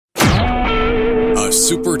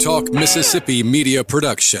SuperTalk Mississippi media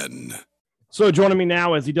production. So joining me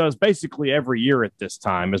now, as he does basically every year at this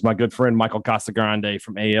time, is my good friend Michael Casagrande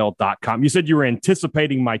from AL.com. You said you were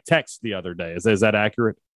anticipating my text the other day. Is that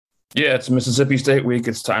accurate? Yeah, it's Mississippi State week.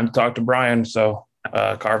 It's time to talk to Brian. So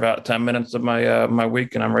carve out 10 minutes of my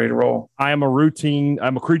week, and I'm ready to roll. I'm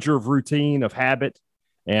a creature of routine, of habit,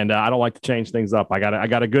 and I don't like to change things up. I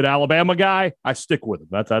got a good Alabama guy. I stick with him.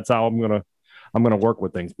 That's how I'm gonna work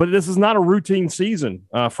with things. But this is not a routine season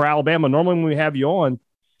for Alabama. Normally when we have you on,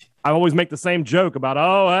 I always make the same joke about,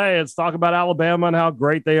 let's talk about Alabama and how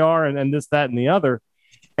great they are and this, that, and the other.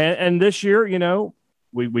 And this year,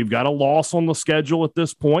 we've got a loss on the schedule at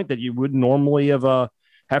this point that you would normally have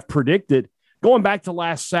predicted. Going back to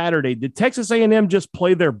last Saturday, did Texas A&M just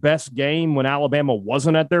play their best game when Alabama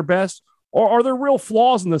wasn't at their best? Or are there real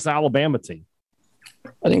flaws in this Alabama team?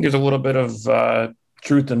 I think there's a little bit of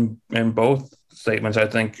truth in both statements. I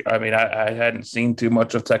hadn't seen too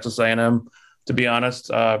much of Texas A&M, to be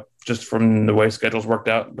honest, just from the way schedules worked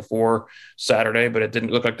out before Saturday, but it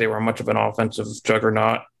didn't look like they were much of an offensive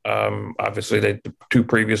juggernaut. Obviously, the two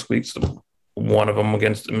previous weeks, one of them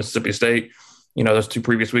against Mississippi State, those two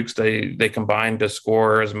previous weeks, they combined to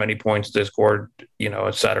score as many points as they scored,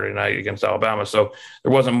 at Saturday night against Alabama. So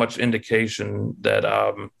there wasn't much indication that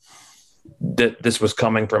that this was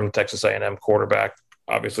coming from Texas A&M quarterback.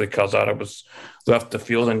 Obviously, Calzada was left the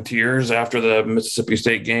field in tears after the Mississippi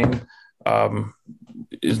State game.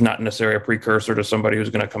 Is not necessarily a precursor to somebody who's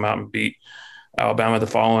going to come out and beat Alabama the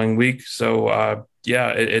following week. So,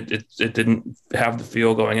 it didn't have the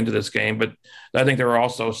feel going into this game. But I think there are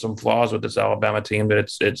also some flaws with this Alabama team, that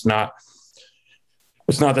it's not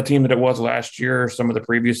the team that it was last year or some of the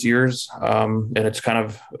previous years. And it's kind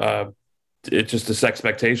of it's just this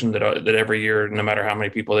expectation that every year, no matter how many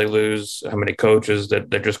people they lose, how many coaches, that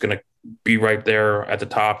they're just going to be right there at the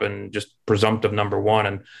top and just presumptive number one.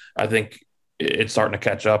 And I think it's starting to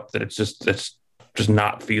catch up that it's just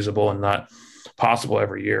not feasible and not possible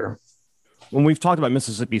every year. When we've talked about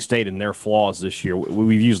Mississippi State and their flaws this year,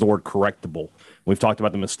 we've used the word correctable. We've talked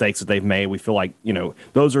about the mistakes that they've made. We feel like,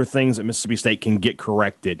 those are things that Mississippi State can get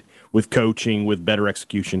corrected with coaching, with better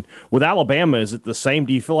execution. With Alabama, is it the same?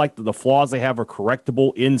 Do you feel like the flaws they have are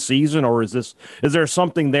correctable in season, or is there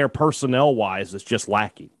something there personnel-wise that's just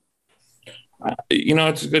lacking?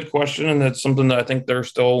 It's a good question, and it's something that I think they're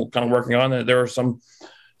still kind of working on. There are some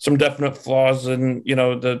definite flaws, and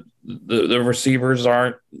the receivers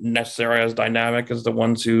aren't necessarily as dynamic as the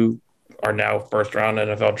ones who are now first-round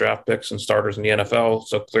NFL draft picks and starters in the NFL.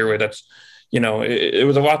 So clearly, that's it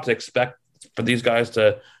was a lot to expect for these guys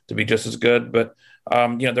to be just as good. But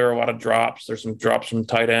there are a lot of drops. There's some drops from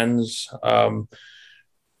tight ends.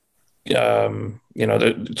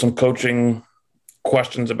 There's some coaching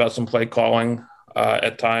questions about some play calling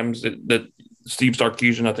at times that Steve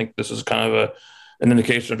Sarkisian, I think this is kind of an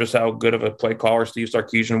indication of just how good of a play caller Steve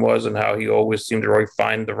Sarkisian was and how he always seemed to really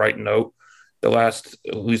find the right note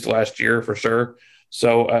at least last year for sure.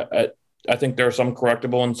 So I think there are some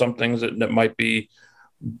correctable and some things that might be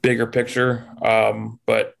bigger picture.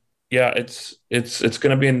 But yeah, it's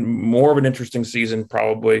going to be more of an interesting season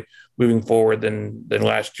probably moving forward than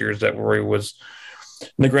last year's, that where he was,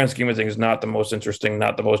 in the grand scheme of things, not the most interesting,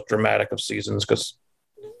 not the most dramatic of seasons, because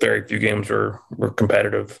very few games were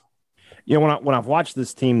competitive. When I've watched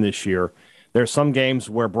this team this year, there are some games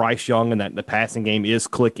where Bryce Young and that the passing game is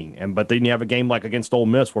clicking, but then you have a game like against Ole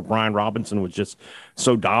Miss where Brian Robinson was just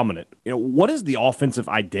so dominant. What is the offensive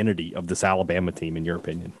identity of this Alabama team, in your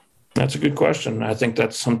opinion? That's a good question. I think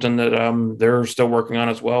that's something that they're still working on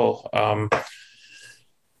as well. At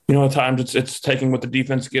times it's taking what the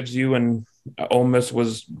defense gives you, and Ole Miss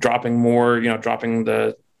was dropping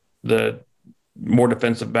the more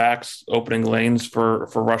defensive backs, opening lanes for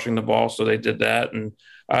rushing the ball. So they did that. And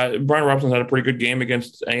Brian Robinson had a pretty good game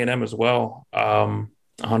against A&M as well.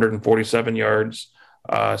 147 yards,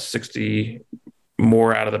 60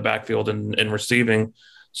 more out of the backfield in receiving.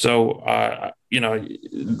 So,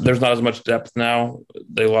 there's not as much depth now.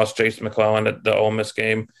 They lost Jason McClellan at the Ole Miss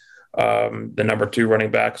game, the number 2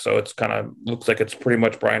 running back. So it's kind of looks like it's pretty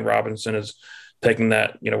much Brian Robinson is taking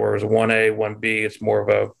that, where it was a 1A, 1B, it's more of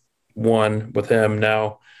a 1 with him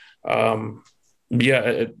now.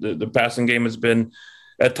 The passing game has been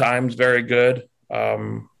at times very good. I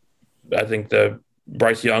think the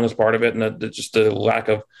Bryce Young is part of it, and just the lack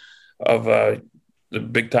of the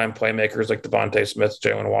big time playmakers like Devontae Smith,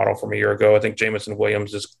 Jalen Waddle from a year ago. I think Jamison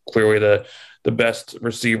Williams is clearly the best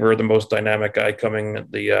receiver, the most dynamic guy coming.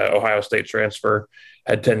 The Ohio State transfer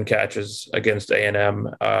had 10 catches against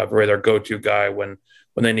A&M, really their go-to guy when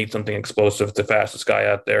they need something explosive, the fastest guy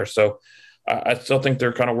out there. So I still think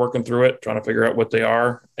they're kind of working through it, trying to figure out what they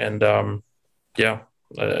are. And I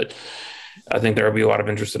think there will be a lot of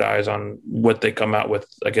interested eyes on what they come out with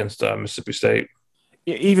against Mississippi State.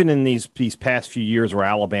 Even in these past few years where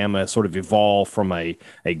Alabama has sort of evolved from a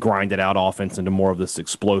grinded out offense into more of this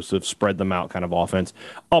explosive, spread them out kind of offense,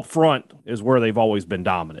 up front is where they've always been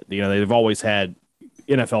dominant. They've always had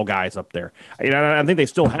NFL guys up there. I think they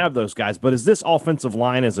still have those guys, but is this offensive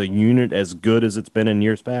line as a unit as good as it's been in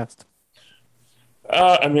years past?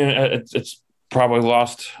 It's probably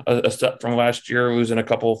lost a step from last year, losing a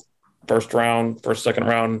couple first, second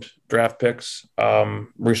round draft picks,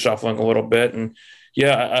 reshuffling a little bit. And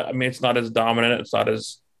it's not as dominant. It's not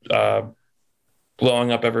as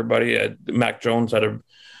blowing up everybody. Mac Jones had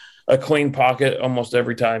a clean pocket almost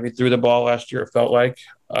every time he threw the ball last year, it felt like,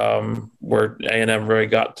 where A&M really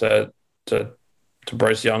got to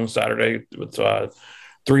Bryce Young Saturday with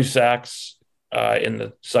 3 sacks in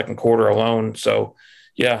the second quarter alone. So,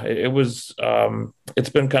 it was. It's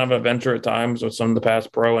been kind of an adventure at times with some of the pass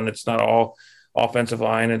pro, and it's not all offensive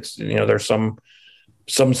line. It's there's some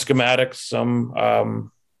schematics,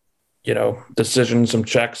 some decisions, some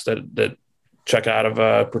checks that check out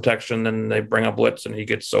of protection, and they bring a blitz, and he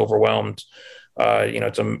gets overwhelmed.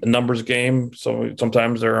 It's a numbers game, so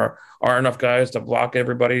sometimes there aren't enough guys to block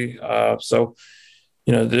everybody. So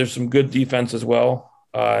there's some good defense as well.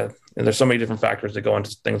 And there's so many different factors that go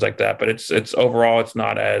into things like that, but it's overall, it's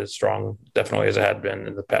not as strong, definitely, as it had been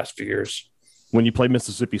in the past few years. When you play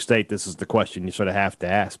Mississippi State, this is the question you sort of have to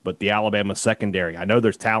ask. But the Alabama secondary, I know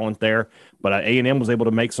there's talent there, but A&M was able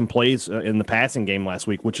to make some plays in the passing game last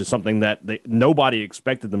week, which is something that nobody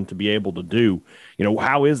expected them to be able to do.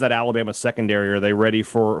 How is that Alabama secondary? Are they ready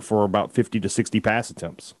for about 50 to 60 pass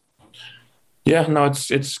attempts? Yeah, no,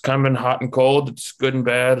 it's kind of been hot and cold. It's good and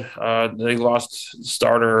bad. They lost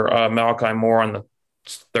starter Malachi Moore on the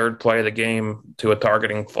third play of the game to a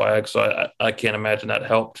targeting flag, so I can't imagine that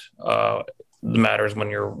helped matters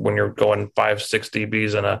when you're going 5-6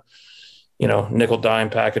 DBs in a nickel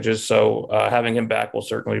dime packages. So having him back will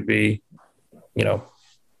certainly be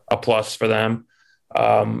a plus for them.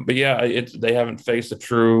 But they haven't faced a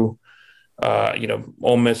true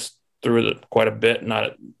Ole Miss through quite a bit,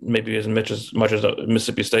 not maybe as much as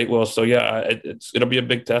Mississippi State will. So it'll be a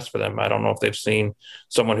big test for them. I don't know if they've seen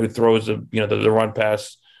someone who throws the run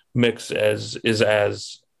pass mix as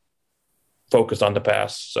focused on the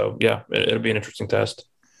pass. So it'll be an interesting test.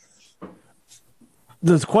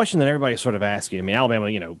 The question that everybody's sort of asking,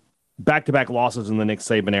 Alabama, back-to-back losses in the Nick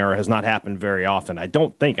Saban era has not happened very often. I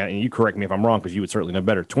don't think, and you correct me if I'm wrong, because you would certainly know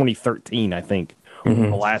better. 2013, I think, was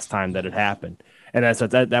the last time that it happened. And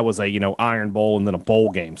that was a Iron Bowl and then a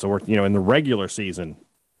bowl game. So we're in the regular season.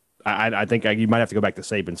 I think you might have to go back to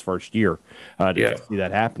Saban's first year to see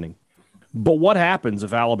that happening. But what happens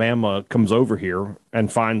if Alabama comes over here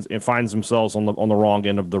and finds themselves on the wrong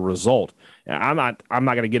end of the result? I'm not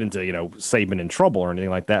going to get into Saban in trouble or anything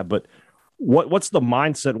like that. But what's the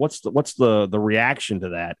mindset? What's the reaction to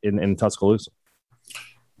that in Tuscaloosa?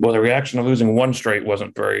 Well, the reaction of losing one straight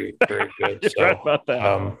wasn't very very good. So, right about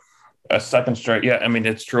that. A second straight. Yeah,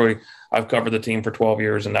 it's truly, I've covered the team for 12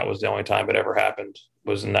 years, and that was the only time it ever happened,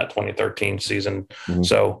 was in that 2013 season. Mm-hmm.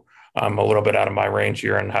 So I'm a little bit out of my range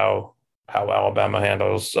here on how Alabama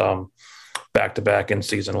handles back-to-back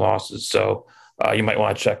in-season losses. So you might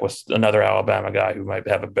want to check with another Alabama guy who might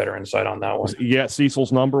have a better insight on that one. Yeah,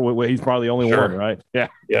 Cecil's number. He's probably the only one, right? Yeah.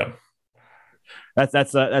 Yeah. That's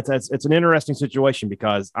it's an interesting situation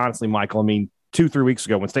because, honestly, Michael, 2-3 weeks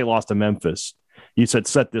ago when State lost to Memphis, you said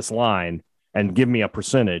set this line and give me a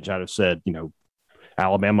percentage. I'd have said,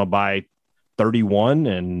 Alabama by 31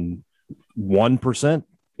 and 1%,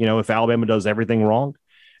 if Alabama does everything wrong.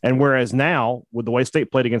 And whereas now, with the way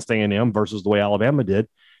State played against A&M versus the way Alabama did,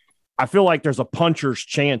 I feel like there's a puncher's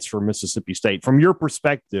chance for Mississippi State. From your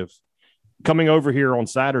perspective, coming over here on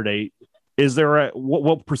Saturday, is there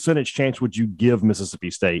what percentage chance would you give Mississippi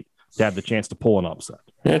State to have the chance to pull an upset?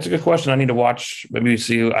 Yeah, it's a good question. I need to watch. Maybe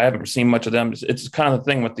see. I haven't seen much of them. It's kind of the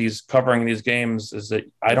thing with covering these games is that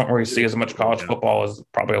I don't really see as much college football as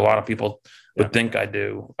probably a lot of people would think I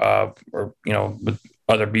do. Or with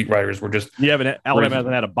other beat writers, Alabama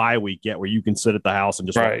hasn't had a bye week yet where you can sit at the house and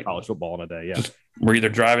just watch college football in a day. Yeah, we're either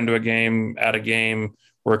driving to a game, at a game,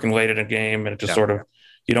 working late at a game, and it just sort of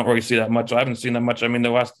you don't really see that much. I haven't seen that much.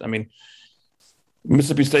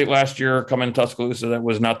 Mississippi State last year coming to Tuscaloosa, that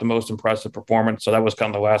was not the most impressive performance. So that was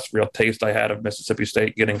kind of the last real taste I had of Mississippi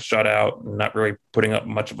State getting shut out and not really putting up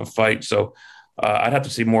much of a fight. So I'd have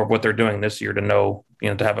to see more of what they're doing this year to know,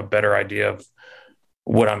 to have a better idea of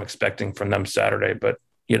what I'm expecting from them Saturday. But,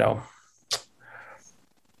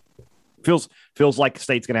 feels like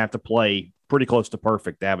State's going to have to play pretty close to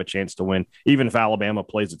perfect to have a chance to win. Even if Alabama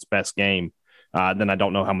plays its best game, then I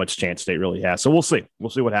don't know how much chance State really has. So we'll see.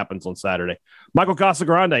 We'll see what happens on Saturday. Michael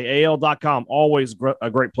Casagrande, AL.com. Always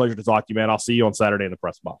a great pleasure to talk to you, man. I'll see you on Saturday in the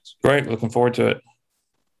press box. Great. Looking forward to it.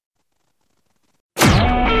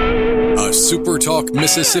 A SuperTalk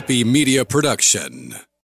Mississippi media production.